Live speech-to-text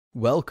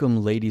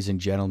Welcome, ladies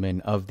and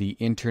gentlemen of the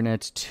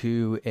internet,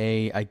 to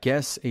I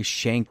guess, a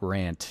shank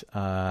rant.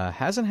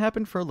 Hasn't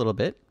happened for a little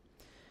bit.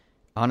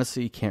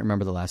 Honestly, can't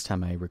remember the last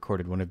time I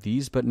recorded one of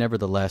these, but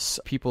nevertheless,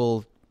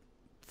 people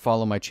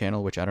follow my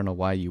channel, which I don't know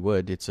why you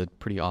would. It's a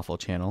pretty awful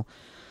channel.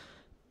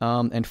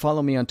 And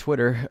follow me on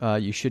Twitter.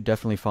 You should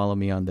definitely follow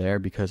me on there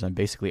because I'm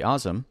basically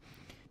awesome.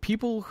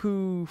 People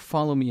who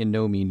follow me and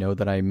know me know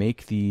that I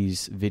make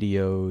these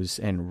videos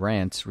and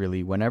rants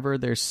really whenever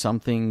there's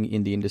something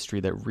in the industry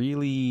that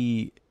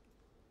really,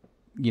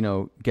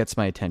 gets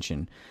my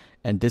attention.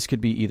 And this could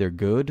be either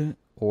good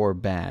or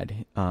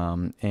bad.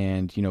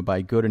 And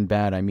by good and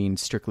bad, I mean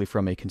strictly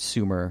from a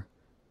consumer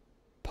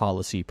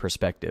policy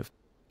perspective.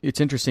 It's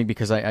interesting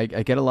because I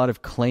get a lot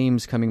of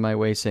claims coming my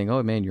way saying,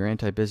 oh, man, you're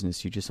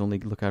anti-business. You just only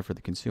look out for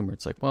the consumer.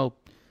 It's like, well,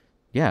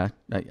 yeah,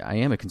 I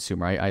am a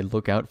consumer. I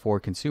look out for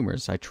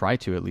consumers. I try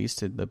to, at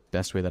least, in the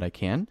best way that I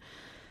can.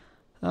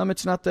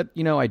 It's not that,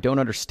 I don't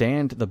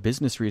understand the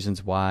business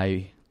reasons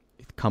why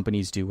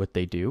companies do what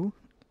they do.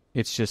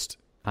 It's just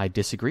I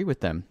disagree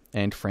with them.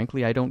 And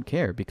frankly, I don't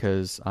care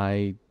because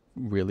I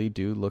really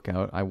do look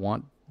out. I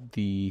want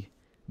the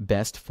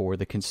best for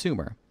the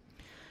consumer.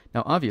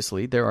 Now,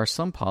 obviously, there are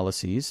some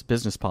policies,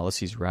 business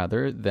policies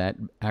rather, that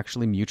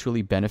actually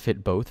mutually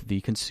benefit both the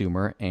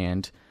consumer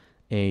and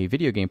a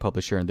video game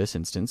publisher in this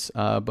instance.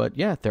 But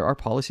yeah, there are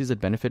policies that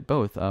benefit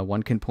both.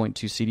 One can point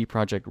to CD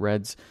Projekt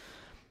Red's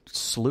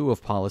slew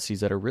of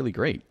policies that are really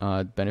great,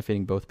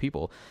 benefiting both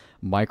people.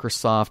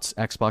 Microsoft's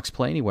Xbox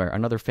Play Anywhere,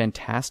 another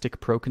fantastic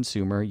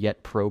pro-consumer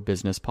yet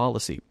pro-business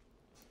policy.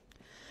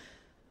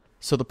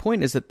 So the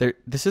point is that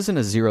this isn't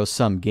a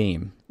zero-sum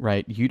game,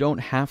 right? You don't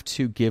have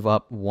to give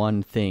up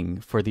one thing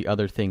for the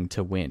other thing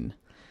to win.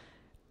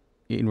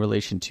 In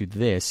relation to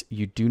this,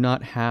 you do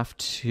not have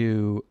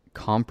to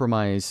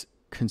compromise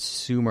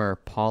consumer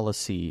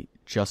policy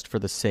just for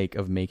the sake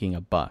of making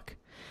a buck.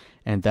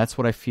 And that's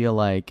what I feel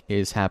like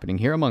is happening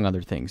here, among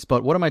other things.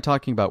 But what am I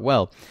talking about?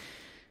 Well,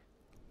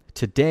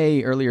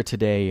 earlier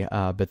today,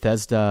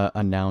 Bethesda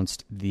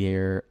announced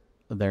their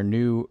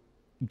new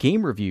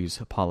game reviews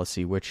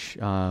policy, which,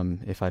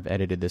 if I've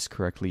edited this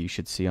correctly, you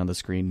should see on the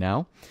screen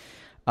now.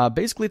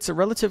 Basically, it's a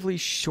relatively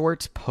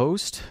short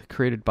post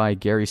created by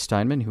Gary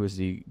Steinman, who is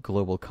the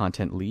global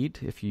content lead.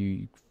 If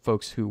you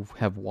folks who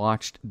have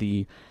watched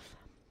the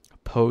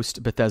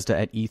post Bethesda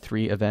at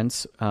E3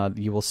 events,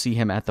 you will see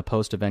him at the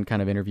post event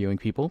kind of interviewing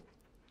people.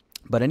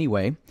 But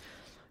anyway,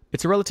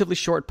 it's a relatively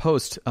short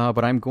post,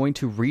 but I'm going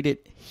to read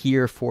it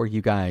here for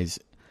you guys.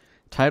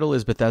 Title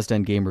is Bethesda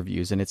and Game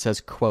Reviews, and it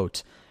says,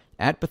 quote,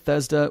 "At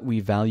Bethesda,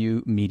 we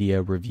value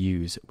media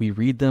reviews. We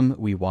read them,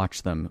 we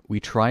watch them. We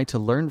try to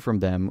learn from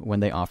them when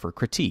they offer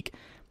critique,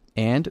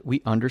 and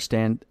we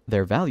understand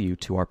their value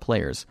to our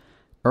players.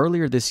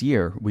 Earlier this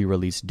year, we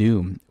released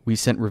Doom. We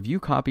sent review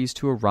copies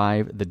to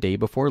arrive the day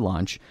before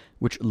launch,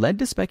 which led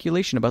to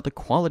speculation about the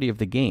quality of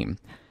the game.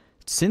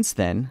 Since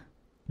then,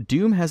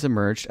 Doom has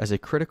emerged as a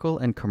critical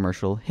and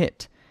commercial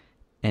hit,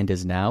 and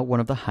is now one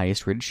of the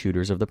highest-rated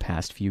shooters of the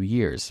past few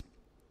years."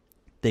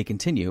 They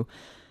continue,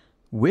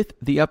 "With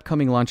the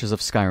upcoming launches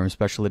of Skyrim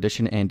Special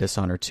Edition and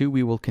Dishonored 2,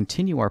 we will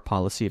continue our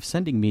policy of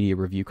sending media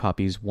review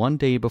copies one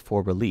day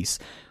before release,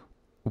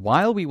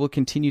 while we will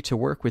continue to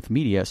work with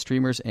media,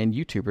 streamers, and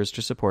YouTubers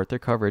to support their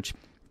coverage.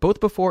 Both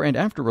before and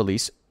after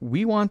release,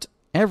 we want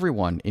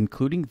everyone,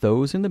 including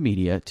those in the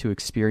media, to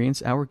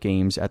experience our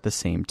games at the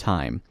same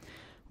time.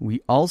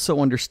 We also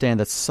understand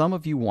that some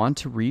of you want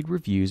to read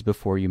reviews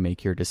before you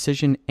make your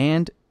decision,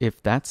 and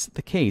if that's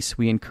the case,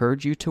 we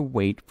encourage you to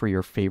wait for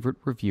your favorite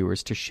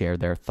reviewers to share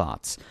their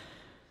thoughts."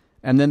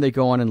 And then they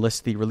go on and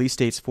list the release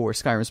dates for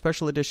Skyrim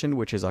Special Edition,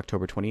 which is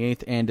October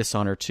 28th, and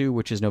Dishonored 2,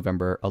 which is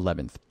November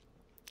 11th.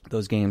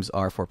 Those games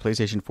are for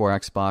PlayStation 4,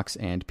 Xbox,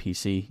 and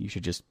PC. You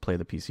should just play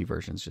the PC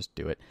versions. Just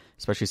do it.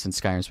 Especially since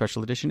Skyrim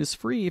Special Edition is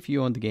free if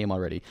you own the game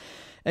already.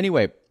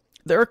 Anyway,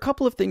 there are a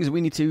couple of things we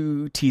need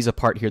to tease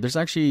apart here. There's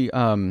actually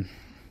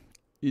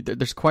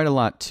there's quite a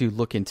lot to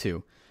look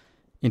into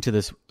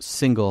this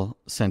single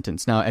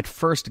sentence. Now, at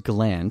first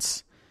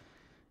glance,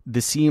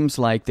 this seems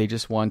like they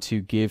just want to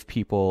give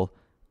people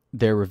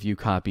their review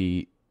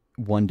copy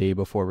one day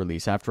before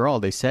release. After all,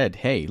 they said,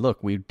 hey,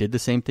 look, we did the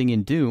same thing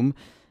in Doom,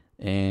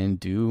 and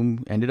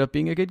Doom ended up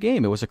being a good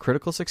game. It was a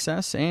critical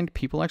success, and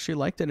people actually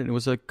liked it, and it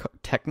was a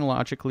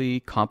technologically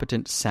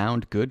competent,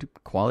 sound, good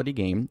quality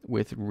game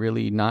with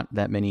really not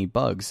that many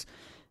bugs,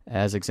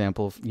 as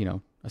example of,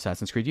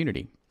 Assassin's Creed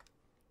Unity.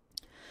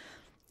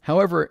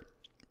 However,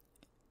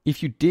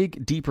 if you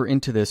dig deeper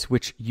into this,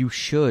 which you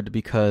should,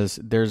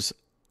 because there's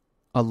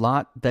a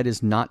lot that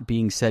is not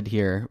being said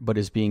here, but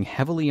is being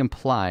heavily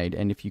implied,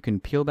 and if you can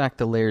peel back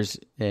the layers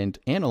and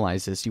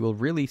analyze this, you will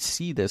really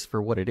see this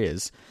for what it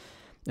is.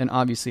 And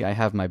obviously I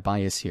have my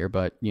bias here,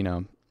 but,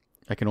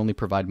 I can only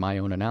provide my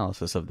own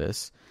analysis of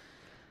this.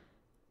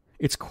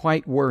 It's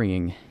quite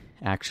worrying,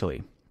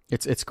 actually.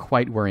 It's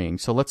quite worrying.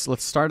 So let's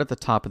start at the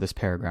top of this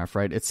paragraph,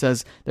 right? It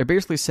says, they're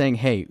basically saying,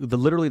 hey,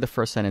 literally the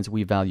first sentence,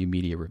 we value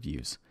media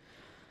reviews.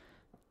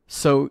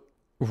 So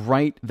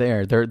right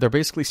there, they're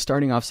basically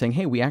starting off saying,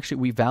 hey,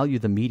 we value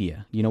the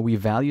media. We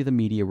value the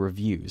media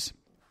reviews.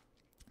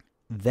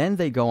 Then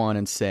they go on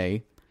and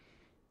say,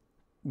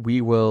 we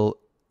will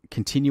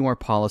continue our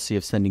policy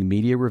of sending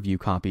media review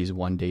copies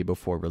one day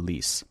before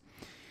release.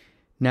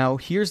 Now,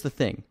 here's the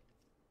thing.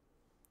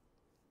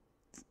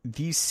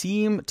 These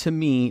seem to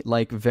me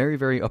like very,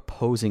 very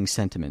opposing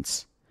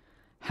sentiments.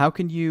 How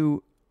can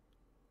you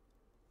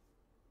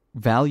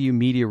value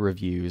media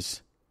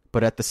reviews,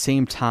 but at the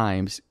same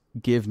time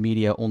give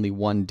media only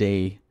one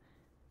day,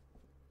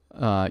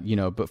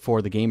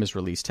 before the game is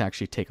released to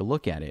actually take a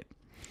look at it?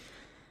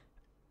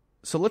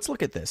 So let's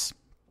look at this.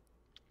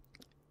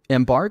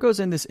 Embargoes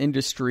in this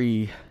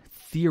industry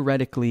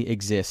theoretically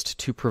exist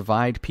to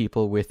provide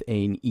people with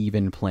an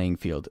even playing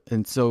field.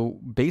 And so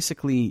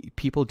basically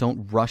people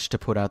don't rush to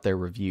put out their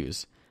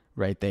reviews,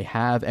 right?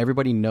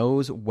 Everybody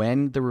knows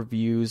when the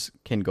reviews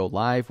can go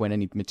live, when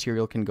any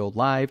material can go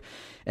live,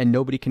 and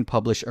nobody can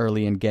publish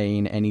early and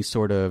gain any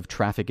sort of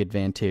traffic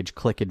advantage,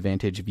 click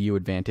advantage, view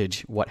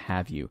advantage, what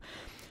have you.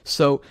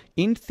 So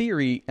in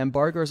theory,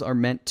 embargoes are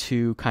meant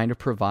to kind of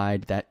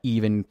provide that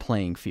even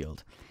playing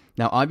field.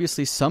 Now,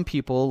 obviously, some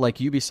people, like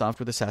Ubisoft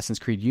with Assassin's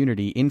Creed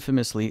Unity,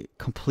 infamously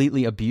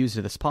completely abused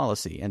this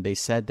policy. And they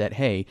said that,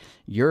 hey,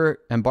 your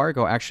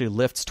embargo actually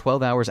lifts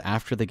 12 hours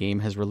after the game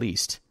has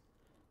released.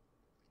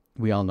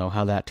 We all know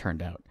how that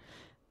turned out.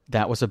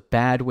 That was a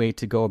bad way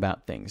to go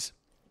about things.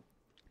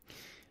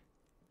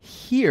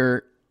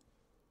 Here,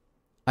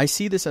 I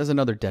see this as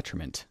another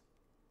detriment.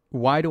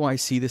 Why do I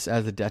see this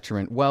as a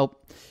detriment? Well,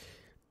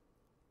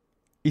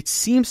 it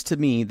seems to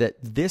me that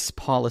this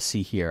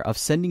policy here of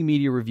sending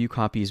media review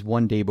copies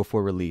one day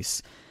before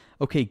release,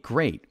 okay,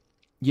 great.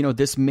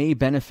 This may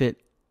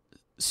benefit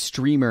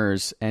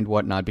streamers and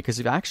whatnot, because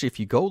if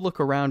you go look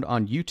around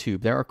on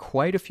YouTube, there are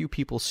quite a few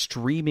people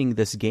streaming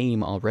this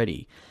game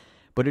already.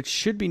 But it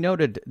should be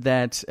noted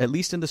that, at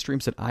least in the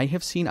streams that I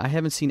have seen, I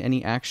haven't seen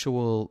any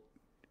actual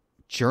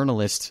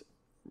journalist,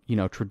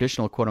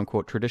 traditional,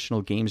 quote-unquote,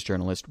 traditional games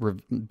journalist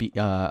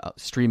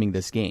streaming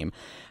this game.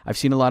 I've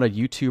seen a lot of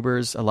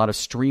YouTubers, a lot of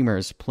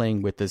streamers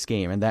playing with this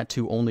game, and that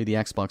too only the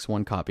Xbox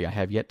One copy. I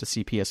have yet to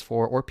see PS4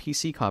 or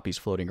PC copies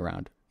floating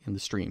around in the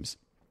streams.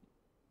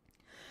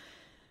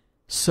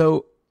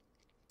 So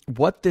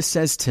what this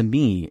says to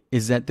me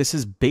is that this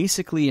is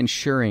basically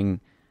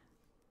ensuring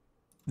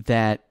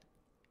that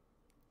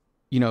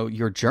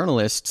your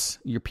journalists,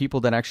 your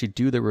people that actually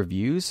do the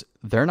reviews,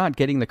 they're not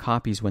getting the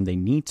copies when they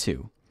need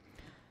to.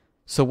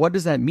 So what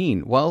does that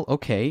mean? Well,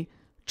 okay,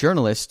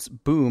 journalists,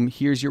 boom,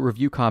 here's your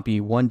review copy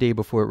one day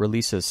before it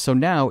releases. So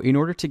now, in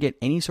order to get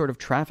any sort of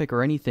traffic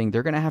or anything,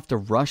 they're going to have to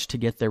rush to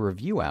get their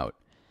review out.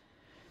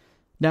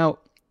 Now,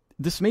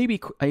 this may be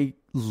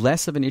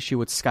less of an issue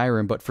with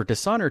Skyrim, but for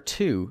Dishonored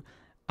 2,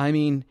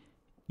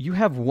 you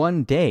have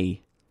one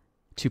day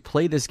to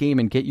play this game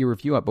and get your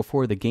review out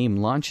before the game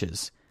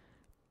launches.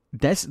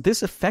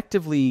 This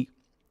effectively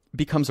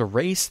becomes a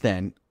race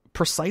then,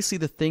 precisely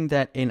the thing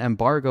that an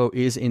embargo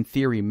is in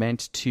theory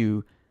meant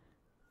to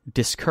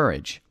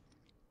discourage.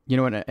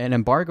 An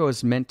embargo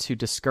is meant to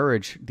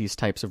discourage these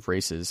types of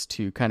races,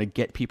 to kind of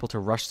get people to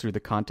rush through the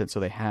content so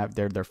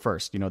they're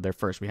first. They're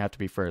first. We have to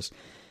be first.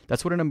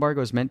 That's what an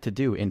embargo is meant to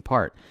do in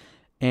part.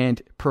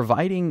 And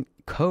providing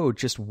code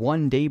just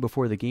one day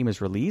before the game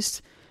is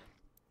released,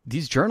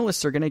 these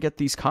journalists are going to get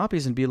these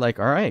copies and be like,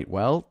 all right,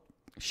 well,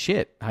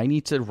 shit, I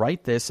need to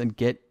write this and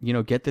get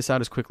this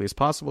out as quickly as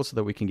possible so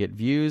that we can get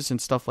views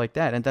and stuff like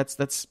that. And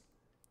that's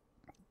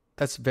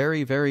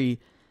very, very,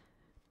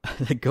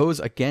 that goes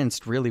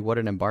against really what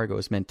an embargo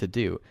is meant to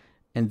do.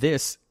 And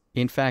this,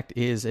 in fact,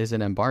 is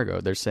an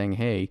embargo. They're saying,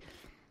 hey,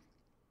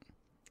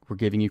 we're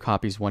giving you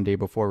copies one day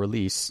before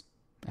release.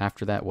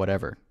 After that,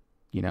 whatever,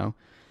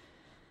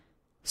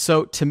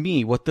 So to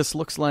me, what this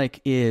looks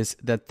like is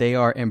that they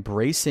are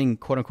embracing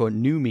quote unquote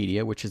new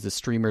media, which is the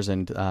streamers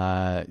and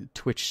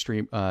Twitch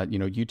stream,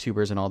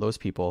 YouTubers and all those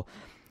people,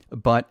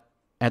 but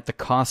at the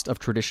cost of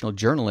traditional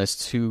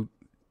journalists who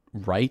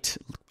write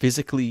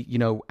physically,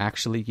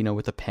 actually,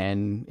 with a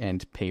pen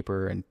and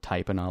paper and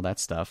type and all that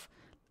stuff.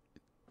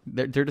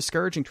 They're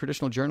discouraging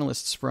traditional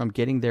journalists from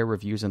getting their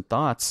reviews and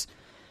thoughts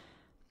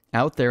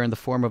out there in the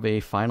form of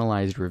a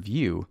finalized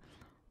review.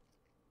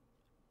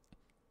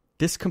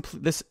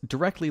 This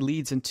directly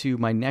leads into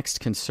my next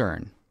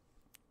concern.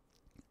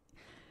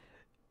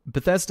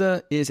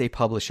 Bethesda is a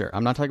publisher.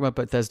 I'm not talking about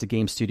Bethesda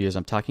Game Studios.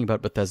 I'm talking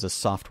about Bethesda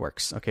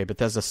Softworks. Okay,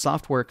 Bethesda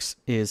Softworks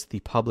is the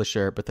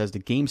publisher. Bethesda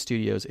Game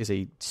Studios is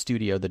a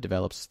studio that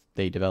develop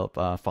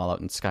Fallout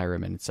and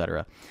Skyrim and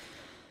etc.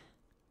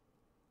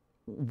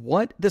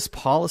 What this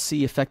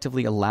policy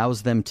effectively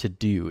allows them to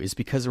do is,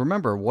 because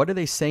remember, what do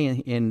they say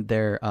in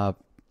their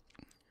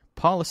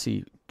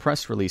policy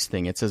press release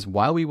thing? It says,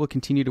 while we will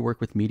continue to work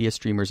with media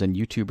streamers and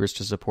YouTubers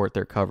to support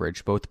their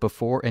coverage, both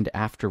before and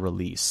after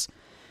release.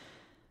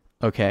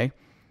 Okay.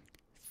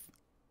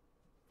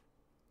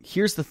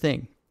 Here's the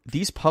thing.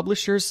 These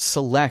publishers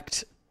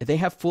they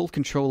have full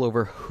control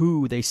over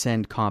who they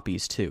send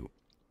copies to.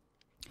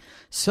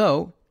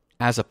 So,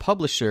 as a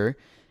publisher,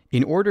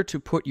 In order to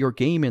put your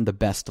game in the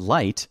best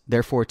light,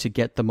 therefore to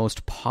get the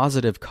most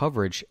positive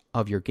coverage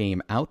of your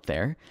game out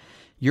there,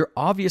 you're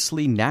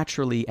obviously,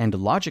 naturally, and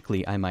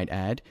logically, I might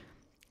add,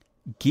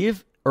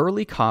 give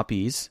early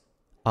copies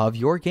of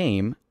your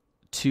game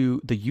to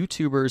the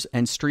YouTubers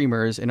and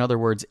streamers, in other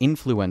words,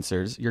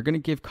 influencers. You're going to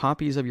give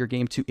copies of your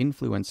game to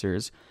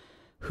influencers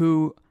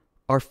who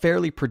are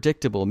fairly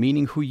predictable,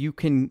 meaning who you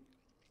can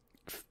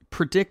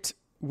predict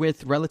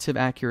with relative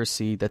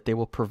accuracy that they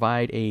will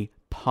provide a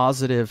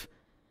positive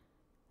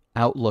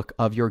outlook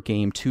of your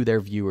game to their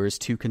viewers,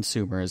 to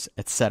consumers,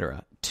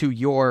 etc., to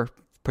your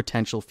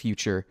potential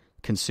future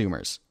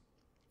consumers,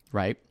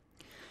 right?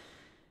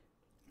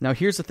 Now,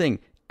 here's the thing.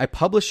 A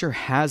publisher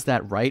has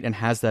that right and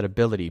has that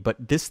ability,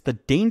 but the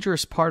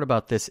dangerous part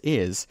about this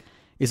is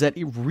that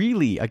it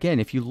really,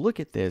 again, if you look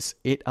at this,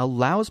 it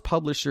allows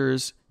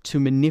publishers to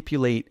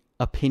manipulate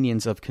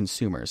opinions of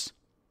consumers.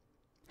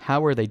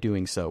 How are they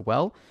doing so?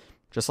 Well,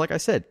 just like I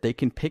said, they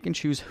can pick and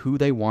choose who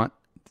they want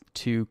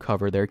to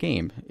cover their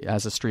game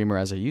as a streamer,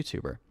 as a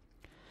YouTuber.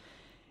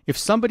 If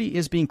somebody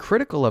is being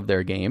critical of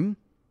their game,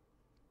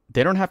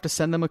 they don't have to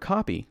send them a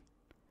copy.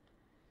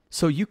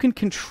 So you can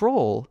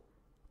control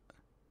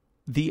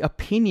the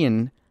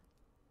opinion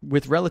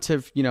with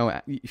relative,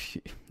 if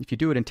you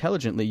do it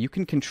intelligently, you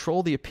can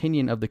control the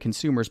opinion of the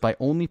consumers by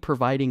only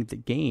providing the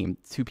game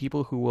to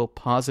people who will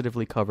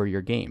positively cover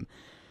your game.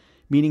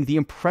 Meaning the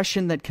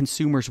impression that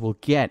consumers will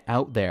get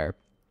out there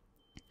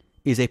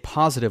is a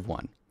positive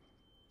one.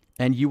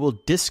 And you will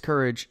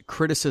discourage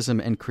criticism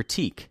and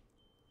critique.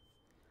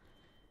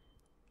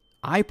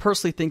 I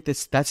personally think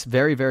that's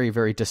very, very,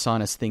 very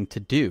dishonest thing to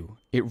do.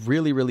 It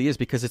really, really is,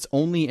 because it's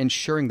only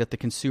ensuring that the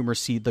consumers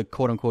see the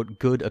quote-unquote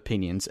good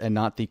opinions and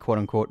not the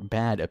quote-unquote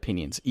bad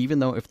opinions, even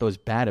though if those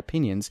bad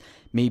opinions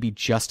may be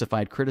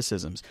justified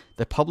criticisms.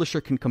 The publisher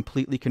can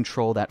completely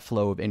control that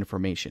flow of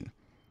information.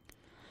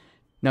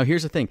 Now,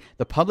 here's the thing.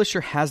 The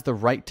publisher has the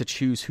right to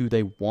choose who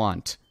they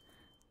want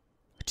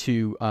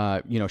to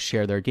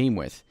share their game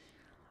with.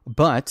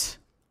 But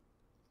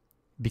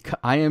because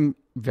I am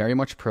very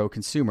much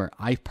pro-consumer,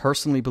 I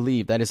personally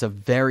believe that is a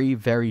very,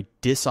 very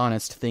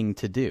dishonest thing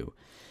to do.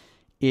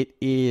 It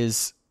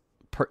is,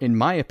 in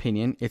my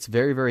opinion, it's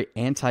very, very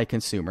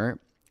anti-consumer.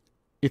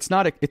 It's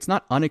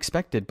not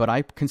unexpected, but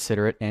I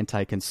consider it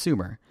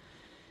anti-consumer.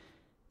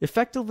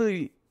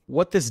 Effectively,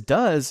 what this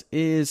does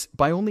is,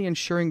 by only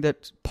ensuring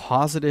that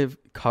positive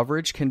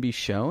coverage can be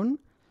shown,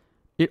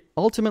 it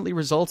ultimately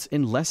results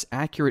in less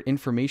accurate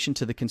information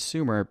to the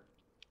consumer.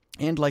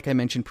 And like I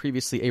mentioned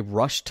previously, a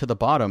rush to the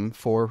bottom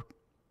for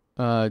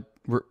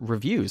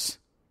reviews.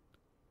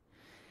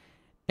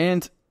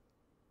 And,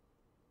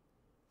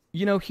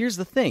 here's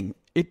the thing.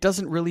 It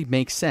doesn't really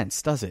make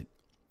sense, does it?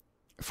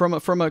 From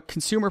a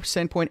consumer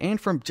standpoint and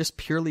from just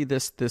purely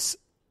this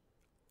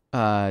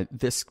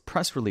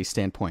press release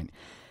standpoint.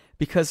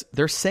 Because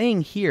they're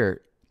saying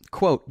here,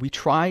 quote, "We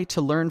try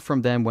to learn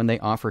from them when they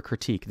offer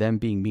critique," them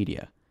being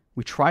media.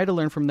 We try to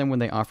learn from them when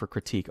they offer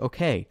critique.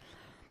 Okay.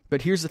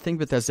 But here's the thing,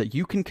 Bethesda,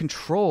 you can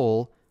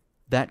control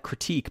that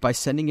critique by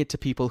sending it to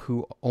people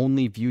who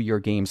only view your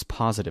games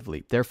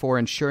positively, therefore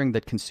ensuring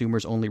that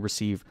consumers only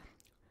receive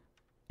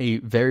a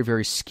very,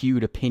 very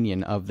skewed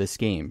opinion of this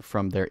game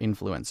from their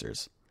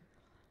influencers.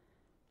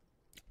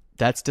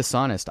 That's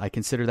dishonest. I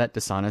consider that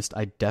dishonest.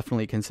 I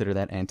definitely consider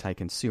that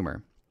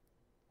anti-consumer.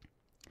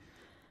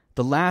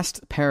 The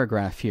last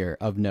paragraph here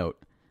of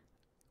note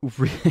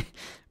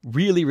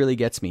really, really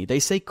gets me.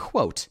 They say,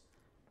 quote,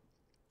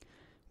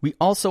 "We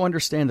also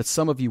understand that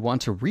some of you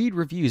want to read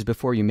reviews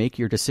before you make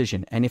your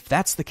decision, and if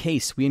that's the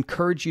case, we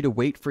encourage you to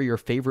wait for your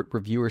favorite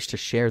reviewers to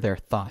share their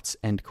thoughts,"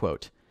 end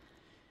quote.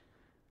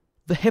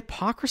 The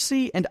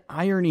hypocrisy and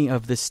irony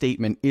of this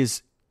statement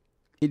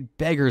it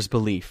beggars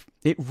belief.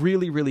 It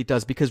really, really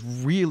does, because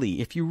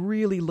really, if you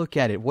really look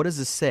at it, what does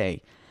this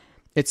say?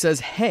 It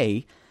says,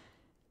 hey,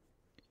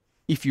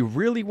 if you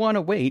really want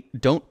to wait,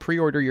 don't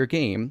pre-order your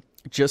game.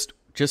 Just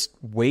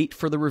wait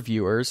for the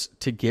reviewers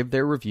to give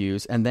their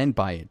reviews and then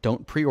buy it.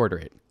 Don't pre-order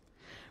it.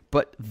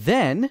 But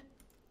then,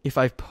 if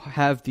I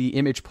have the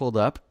image pulled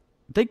up,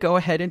 they go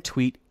ahead and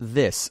tweet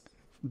this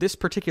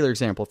particular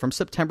example from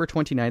September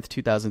 29th,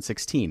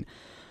 2016.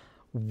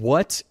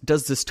 What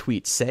does this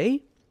tweet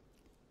say?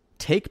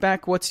 "Take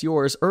back what's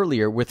yours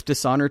earlier with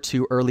Dishonored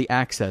 2 early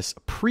access.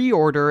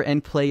 Pre-order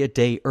and play a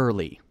day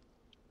early."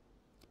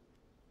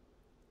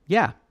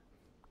 Yeah.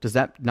 Does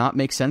that not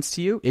make sense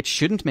to you? It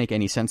shouldn't make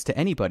any sense to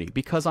anybody,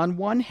 because on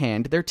one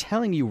hand, they're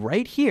telling you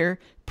right here,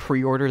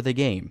 pre-order the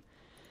game.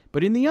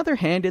 But in the other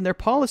hand, in their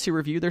policy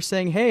review, they're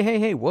saying,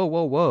 hey,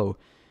 whoa.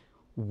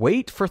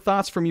 Wait for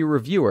thoughts from your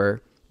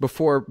reviewer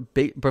before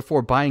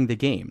buying the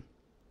game.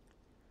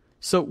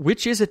 So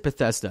which is it,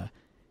 Bethesda?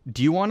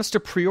 Do you want us to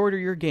pre-order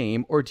your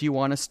game, or do you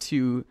want us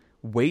to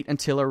wait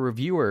until a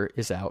reviewer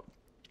is out?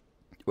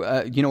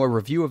 A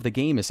review of the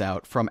game is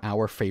out from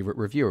our favorite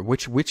reviewer.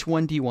 Which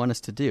one do you want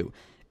us to do?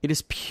 It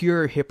is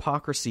pure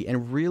hypocrisy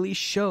and really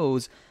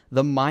shows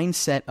the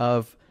mindset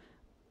of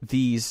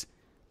these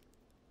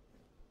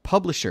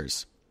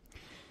publishers.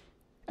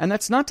 And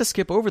that's not to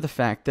skip over the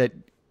fact that,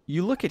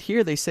 you look at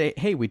here, they say,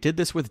 hey, we did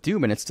this with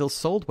Doom and it still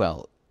sold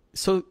well.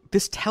 So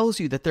this tells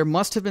you that there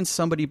must have been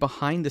somebody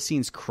behind the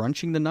scenes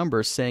crunching the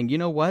numbers saying, you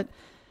know what?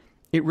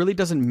 It really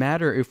doesn't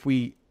matter if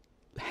we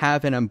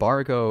have an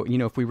embargo,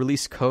 if we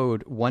release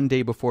code one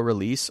day before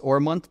release or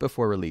a month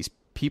before release,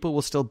 people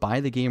will still buy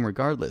the game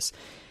regardless.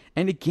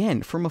 And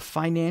again, from a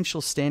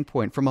financial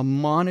standpoint, from a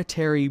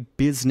monetary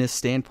business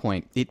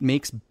standpoint, it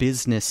makes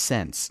business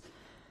sense.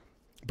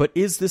 But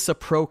is this a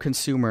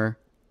pro-consumer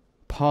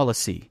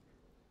policy?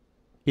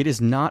 It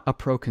is not a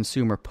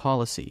pro-consumer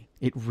policy.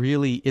 It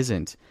really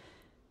isn't.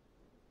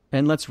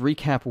 And let's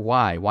recap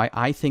why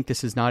I think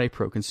this is not a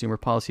pro-consumer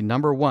policy.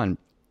 Number one,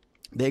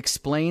 they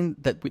explain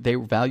that they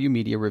value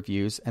media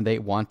reviews and they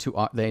want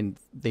to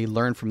they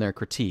learn from their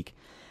critique.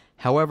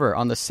 However,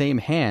 on the same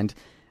hand,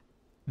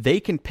 they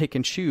can pick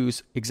and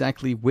choose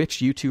exactly which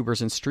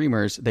YouTubers and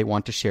streamers they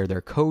want to share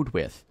their code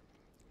with,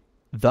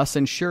 thus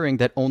ensuring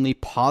that only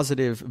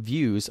positive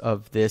views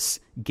of this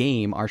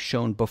game are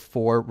shown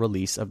before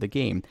release of the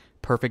game.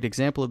 Perfect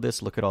example of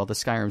this, look at all the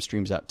Skyrim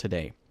streams out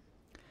today.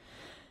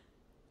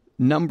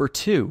 Number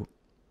two,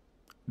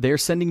 they're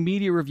sending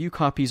media review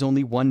copies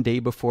only one day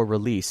before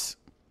release.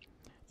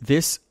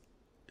 This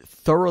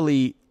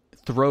thoroughly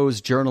throws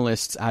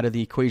journalists out of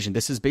the equation.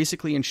 This is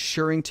basically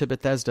ensuring to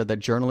Bethesda that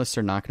journalists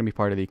are not going to be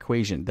part of the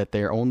equation, that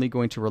they're only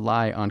going to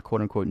rely on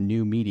quote-unquote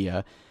new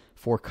media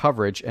for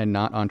coverage and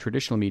not on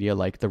traditional media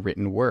like the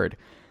written word.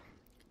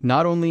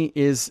 Not only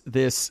is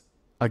this,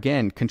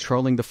 again,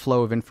 controlling the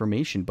flow of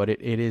information, but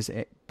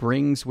it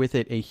brings with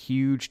it a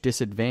huge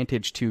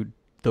disadvantage to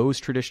those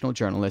traditional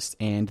journalists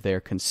and their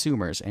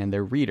consumers and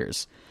their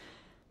readers.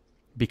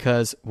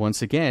 Because,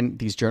 once again,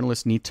 these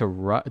journalists need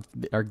to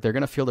they're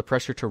going to feel the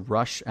pressure to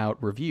rush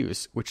out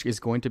reviews, which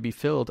is going to be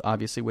filled,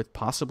 obviously, with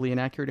possibly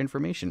inaccurate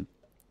information.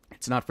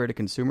 It's not fair to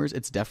consumers.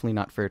 It's definitely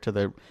not fair to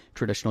the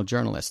traditional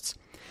journalists.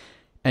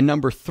 And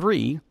number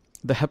three,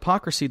 the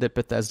hypocrisy that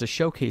Bethesda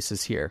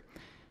showcases here.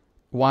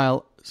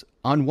 While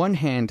on one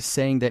hand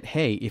saying that,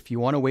 hey, if you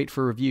want to wait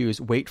for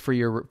reviews, wait for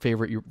your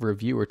favorite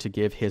reviewer to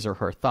give his or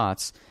her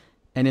thoughts.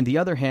 And in the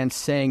other hand,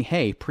 saying,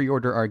 hey,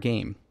 pre-order our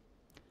game.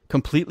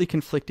 Completely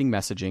conflicting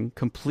messaging,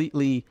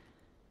 completely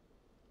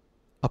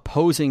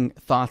opposing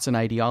thoughts and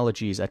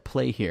ideologies at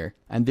play here.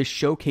 And this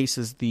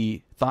showcases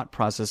the thought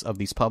process of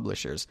these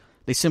publishers.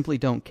 They simply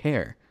don't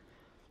care.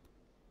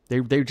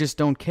 They just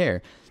don't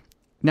care.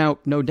 Now,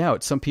 no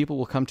doubt, some people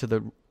will come to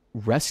the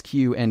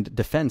rescue and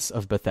defense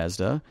of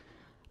Bethesda,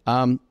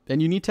 and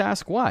you need to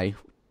ask why.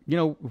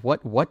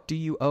 What do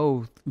you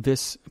owe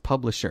this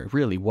publisher?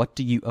 Really, what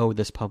do you owe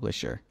this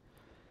publisher?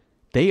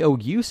 They owe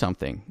you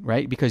something,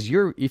 right? Because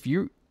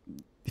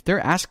if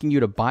they're asking you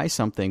to buy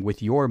something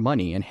with your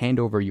money and hand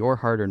over your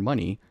hard-earned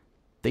money,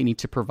 they need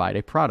to provide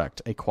a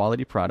product, a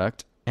quality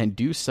product, and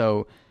do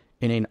so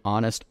in an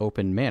honest,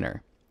 open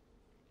manner.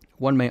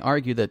 One may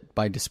argue that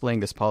by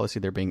displaying this policy,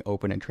 they're being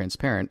open and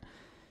transparent,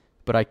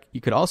 but you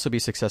could also be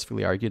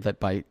successfully argued that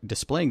by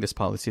displaying this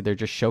policy, they're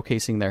just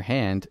showcasing their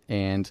hand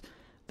and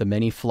the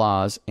many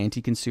flaws,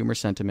 anti-consumer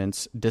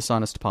sentiments,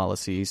 dishonest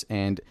policies,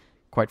 and,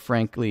 quite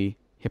frankly,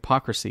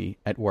 hypocrisy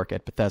at work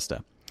at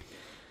Bethesda.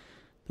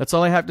 That's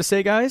all I have to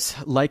say, guys.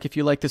 Like if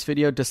you like this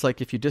video,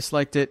 dislike if you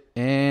disliked it,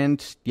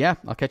 and yeah,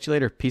 I'll catch you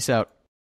later. Peace out.